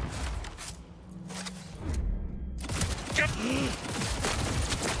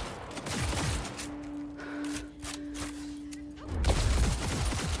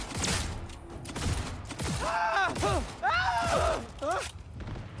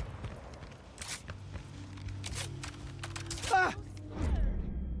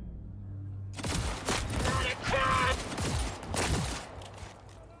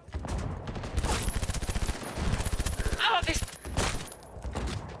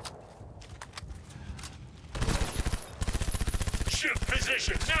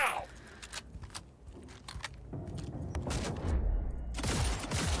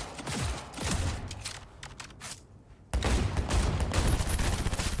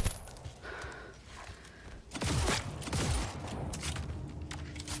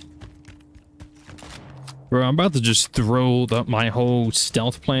 Bro, I'm about to just throw my whole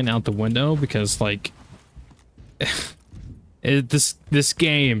stealth plan out the window because, like, this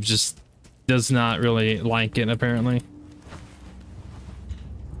game just does not really like it, apparently.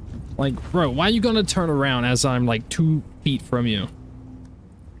 Like, bro, why are you gonna turn around as I'm, like, 2 feet from you?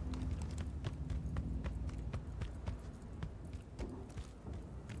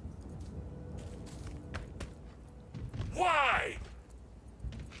 Why?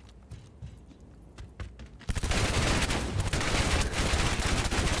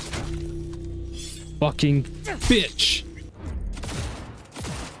 Fucking bitch.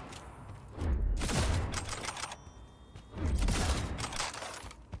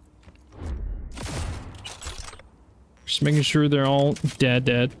 Just making sure they're all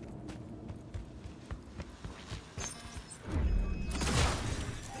dead.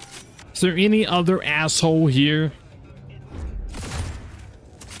 Is there any other asshole here?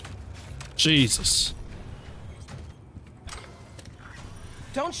 Jesus.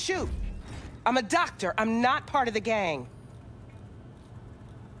 Don't shoot. I'm a doctor. I'm not part of the gang.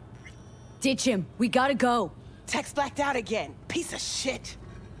 Ditch him. We gotta go. Text blacked out again. Piece of shit.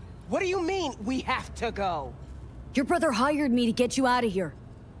 What do you mean we have to go? Your brother hired me to get you out of here.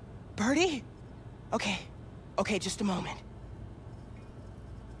 Birdie? Okay, just a moment.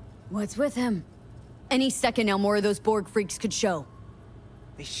 What's with him? Any second now, more of those Borg freaks could show.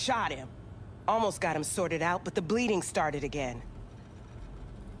 They shot him. Almost got him sorted out, but the bleeding started again.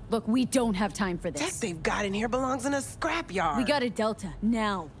 Look, we don't have time for Tech this. they've got in here belongs in a scrapyard. We got a Delta,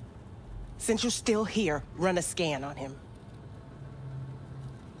 now. Since you're still here, run a scan on him.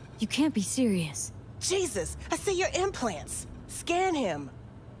 You can't be serious. Jesus, I see your implants. Scan him.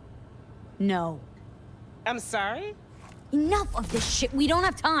 No. I'm sorry? Enough of this shit, we don't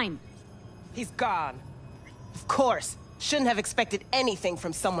have time. He's gone. Of course. Shouldn't have expected anything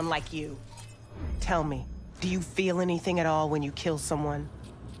from someone like you. Tell me, do you feel anything at all when you kill someone?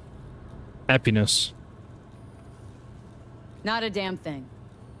 Happiness. Not a damn thing.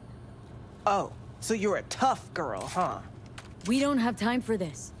 Oh, so you're a tough girl, huh? We don't have time for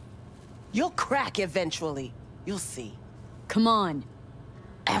this. You'll crack eventually. You'll see. Come on.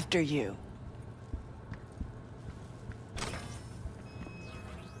 After you.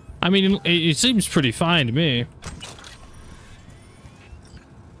 I mean, it seems pretty fine to me.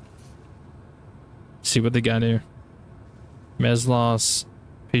 See what they got here. Meslow's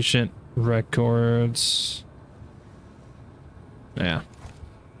patient records. Yeah.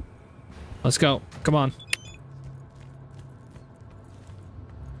 Let's go. Come on.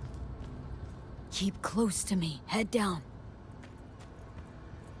 Keep close to me. Head down.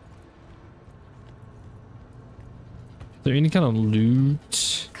 Is there any kind of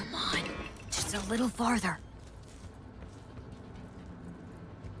loot? Come on. Just a little farther.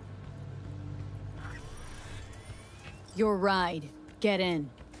 Your ride. Get in.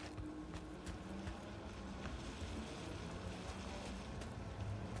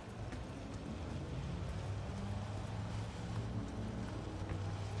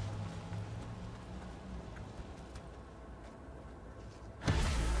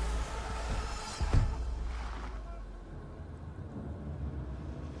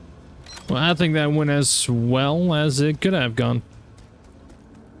 Well, I think that went as well as it could have gone.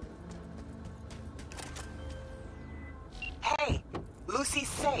 Hey, Lucy's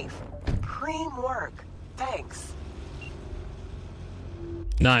safe. Cream work. Thanks.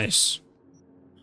 Nice.